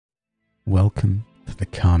Welcome to the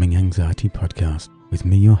Calming Anxiety Podcast with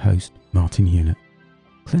me, your host, Martin Hewlett,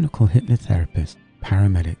 clinical hypnotherapist,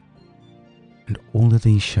 paramedic, and all of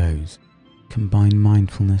these shows combine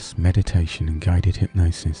mindfulness, meditation, and guided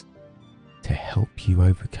hypnosis to help you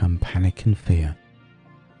overcome panic and fear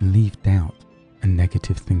and leave doubt and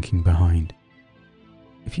negative thinking behind.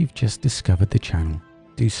 If you've just discovered the channel,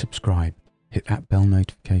 do subscribe, hit that bell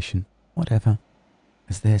notification, whatever,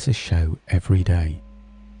 as there's a show every day.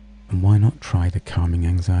 And why not try the Calming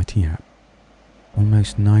Anxiety app?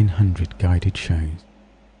 Almost 900 guided shows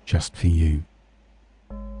just for you.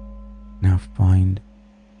 Now find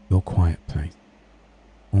your quiet place,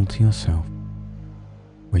 all to yourself,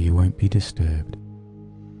 where you won't be disturbed,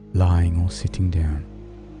 lying or sitting down.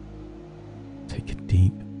 Take a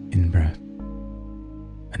deep in-breath,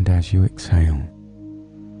 and as you exhale,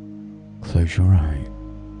 close your eyes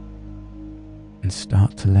and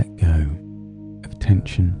start to let go of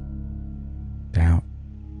tension, doubt,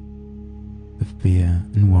 the fear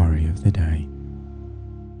and worry of the day.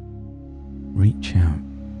 Reach out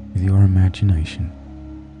with your imagination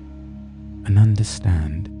and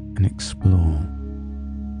understand and explore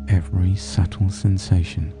every subtle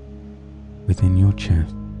sensation within your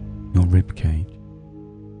chest, your ribcage,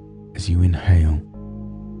 as you inhale.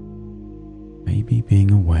 Maybe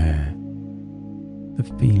being aware of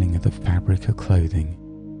the feeling of the fabric of clothing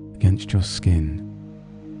against your skin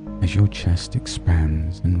as your chest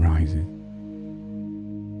expands and rises.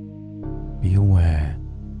 Be aware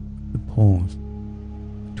of the pause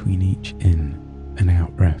between each in and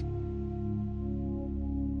out breath.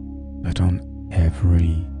 But on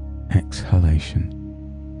every exhalation,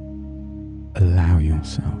 allow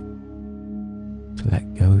yourself to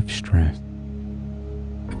let go of stress,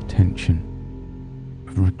 of tension,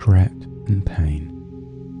 of regret and pain.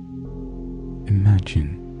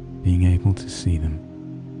 Imagine being able to see them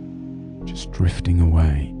just drifting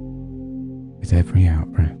away with every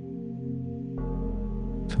out-breath,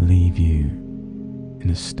 to leave you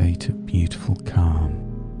in a state of beautiful calm,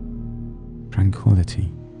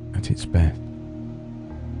 tranquility at its best.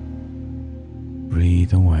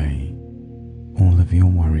 Breathe away all of your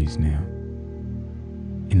worries now,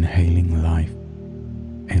 inhaling life,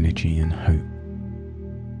 energy and hope.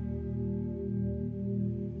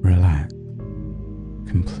 Relax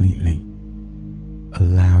completely.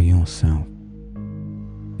 Allow yourself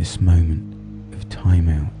this moment of time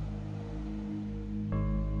out,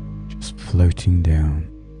 just floating down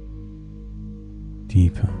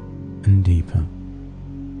deeper and deeper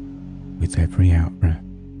with every out-breath.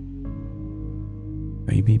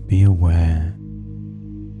 Maybe be aware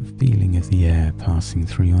of the feeling of the air passing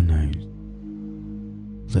through your nose,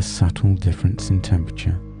 the subtle difference in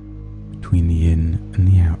temperature between the in and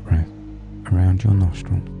the out-breath around your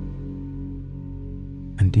nostrils.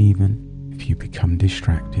 And even if you become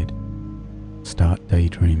distracted, start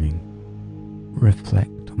daydreaming,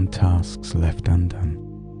 reflect on tasks left undone,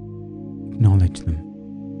 acknowledge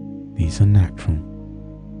them. These are natural.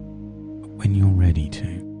 But when you're ready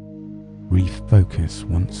to, refocus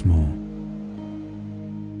once more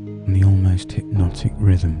on the almost hypnotic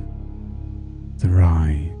rhythm, the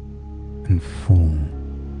rise and fall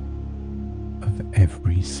of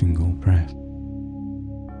every single breath.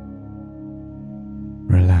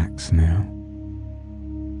 Relax now.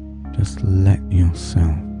 Just let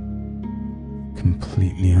yourself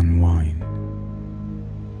completely unwind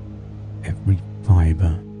every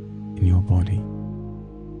fibre in your body.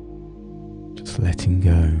 Just letting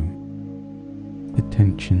go the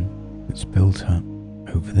tension that's built up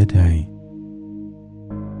over the day,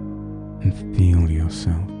 and feel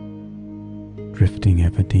yourself drifting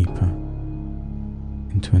ever deeper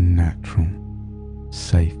into a natural,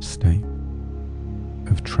 safe state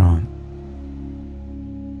of trance.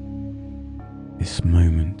 This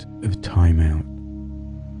moment of time out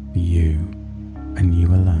for you and you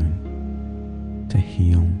alone, to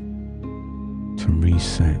heal, to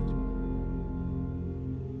reset.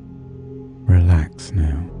 Relax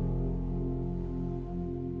now.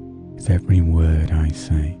 With every word I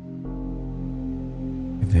say,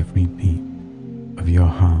 with every beat of your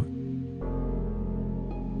heart,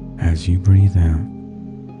 as you breathe out,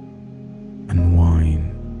 unwind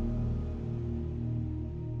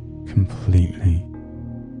completely,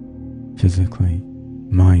 physically,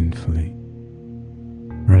 mindfully.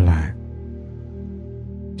 Relax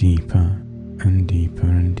deeper and deeper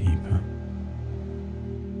and deeper,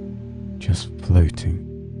 just floating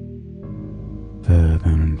further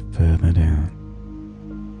and further down,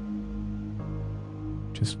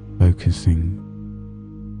 just focusing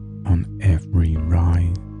on every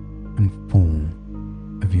rise and fall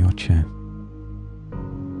of your chest,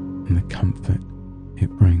 and the comfort it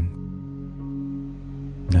brings,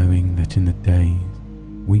 knowing that in the days,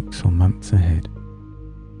 weeks or months ahead,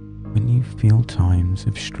 when you feel times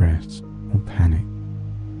of stress or panic,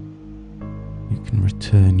 you can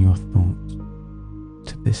return your thoughts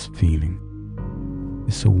to this feeling,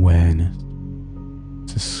 this awareness,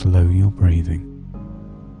 to slow your breathing,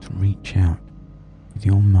 to reach out with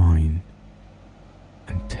your mind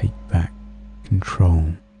and take back control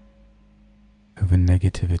over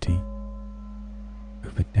negativity,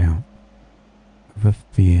 over doubt, over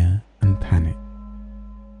fear and panic,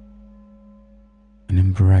 and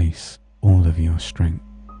embrace all of your strength,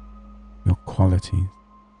 your qualities,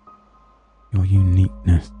 your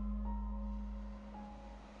uniqueness,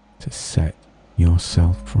 to set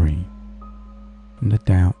yourself free from the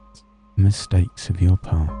doubts and mistakes of your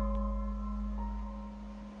past.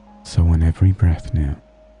 So on every breath now,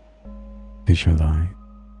 visualize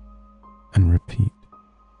and repeat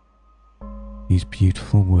these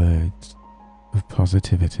beautiful words of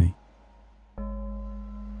positivity.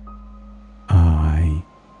 I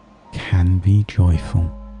can be joyful.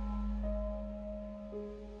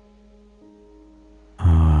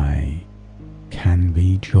 I can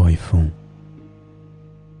be joyful.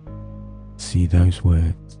 See those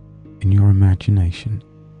words in your imagination.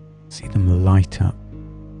 See them light up,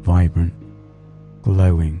 vibrant,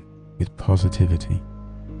 glowing with positivity.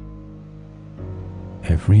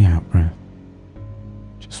 Every out-breath,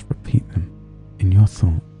 just repeat them in your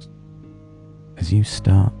thoughts as you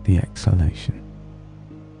start the exhalation.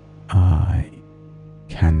 I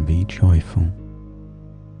can be joyful.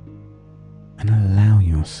 And allow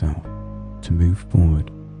yourself to move forward,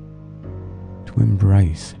 to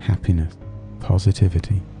embrace happiness,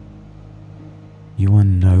 positivity. You are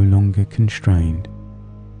no longer constrained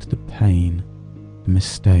to the pain, the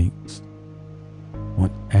mistakes,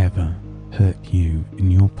 whatever hurt you in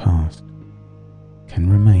your past can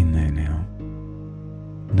remain there now,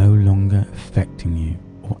 no longer affecting you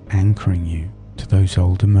or anchoring you to those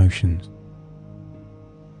old emotions.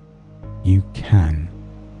 You can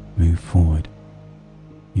move forward.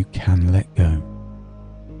 You can let go.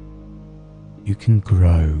 You can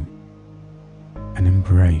grow and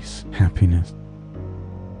embrace happiness,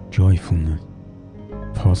 joyfulness,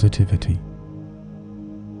 positivity.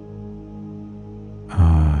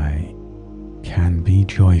 I can be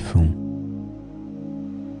joyful.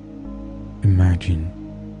 Imagine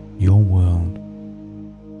your world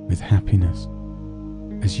with happiness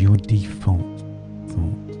as your default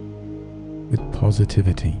thought, with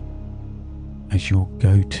positivity as your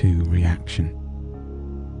go-to reaction.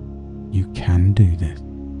 You can do this.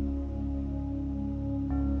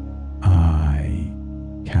 I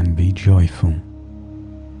can be joyful.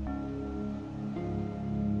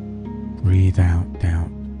 Breathe out doubt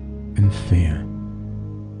and fear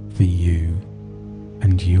for you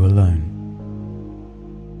and you alone.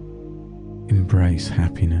 Embrace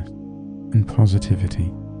happiness and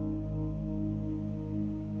positivity.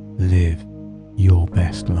 Live your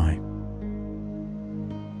best life.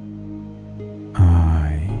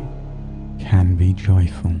 I can be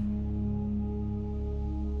joyful.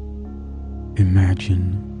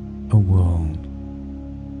 Imagine a world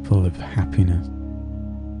full of happiness,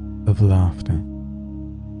 of laughter.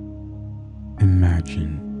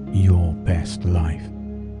 Imagine your best life.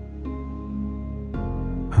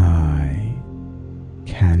 I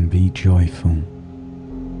can be joyful.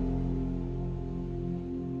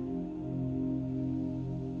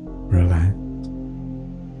 Relax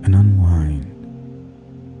and unwind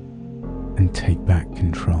and take back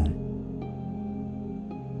control.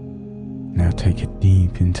 Now take a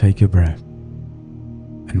deep intake of breath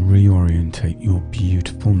and reorientate your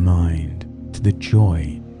beautiful mind to the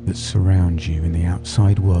joy that surrounds you in the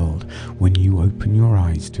outside world when you open your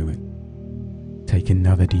eyes to it. Take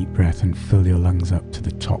another deep breath and fill your lungs up to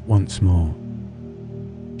the top once more,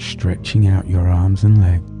 stretching out your arms and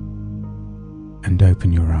legs, and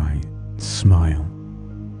open your eyes, smile.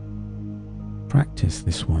 Practice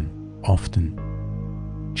this one often.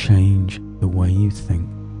 Change the way you think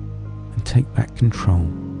and take back control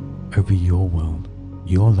over your world,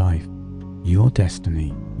 your life, your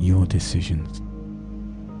destiny, your decisions.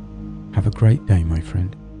 Have a great day, my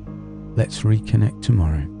friend. Let's reconnect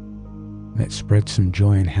tomorrow. Let's spread some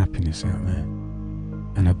joy and happiness out there.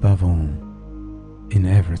 And above all, in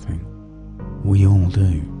everything we all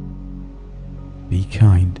do, be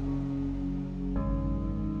kind,